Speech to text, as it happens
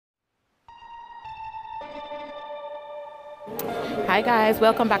Hi guys,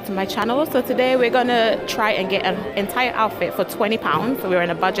 welcome back to my channel. So today we're gonna try and get an entire outfit for £20. So we're on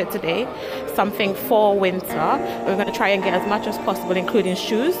a budget today, something for winter. We're gonna try and get as much as possible, including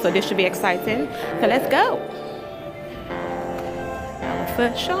shoes, so this should be exciting. So let's go. Our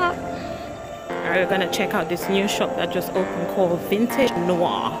first shop. Alright, we're gonna check out this new shop that just opened called Vintage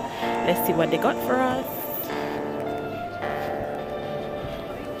Noir. Let's see what they got for us.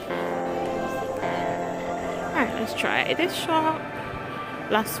 Alright, let's try this shop.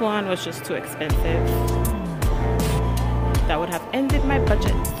 Last one was just too expensive. That would have ended my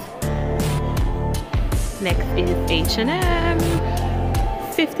budget. Next is H&M.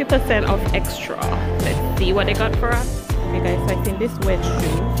 50% off extra. Let's see what they got for us. Okay guys, so I think this wedge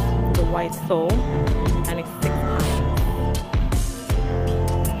shoes, the white sole, and it's £6.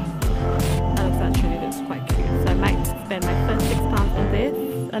 That looks quite cute. So I might spend my first £6 on this,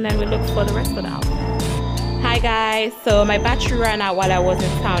 and then we look for the rest of the outfit. Hi guys, so my battery ran out while I was in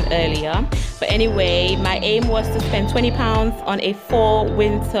town earlier, but anyway, my aim was to spend £20 on a fall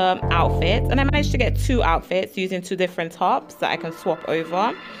winter outfit, and I managed to get 2 outfits using 2 different tops that I can swap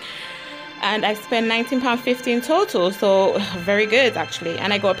over, and I spent £19.50 in total, so very good actually.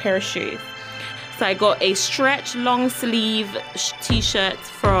 And I got a pair of shoes. So I got a stretch long sleeve t-shirt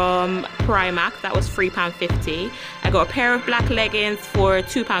from Primark, that was £3.50. I got a pair of black leggings for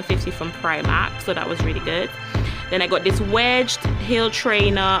 £2.50 from Primark, so that was really good. Then I got this wedged heel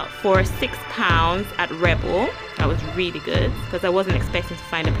trainer for £6 at Rebel. That was really good because I wasn't expecting to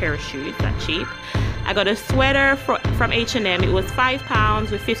find a pair of shoes that cheap. I got a sweater from H&M. It was £5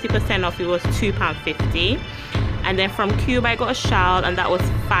 with 50% off. It was £2.50. And then from Cube I got a Shaul, and that was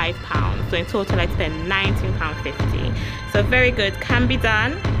 £5. So in total I spent £19.50. So very good, can be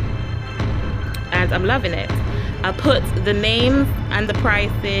done, and I'm loving it. I'll put the names and the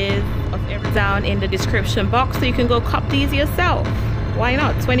prices of everything down in the description box so you can go cop these yourself. Why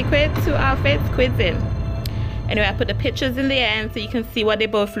not? 20 quid, 2 outfits, quids in. Anyway, I put the pictures in the end so you can see what they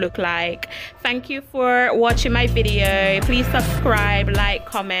both look like. Thank you for watching my video. Please subscribe, like,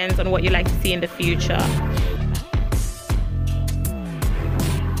 comment on what you'd like to see in the future.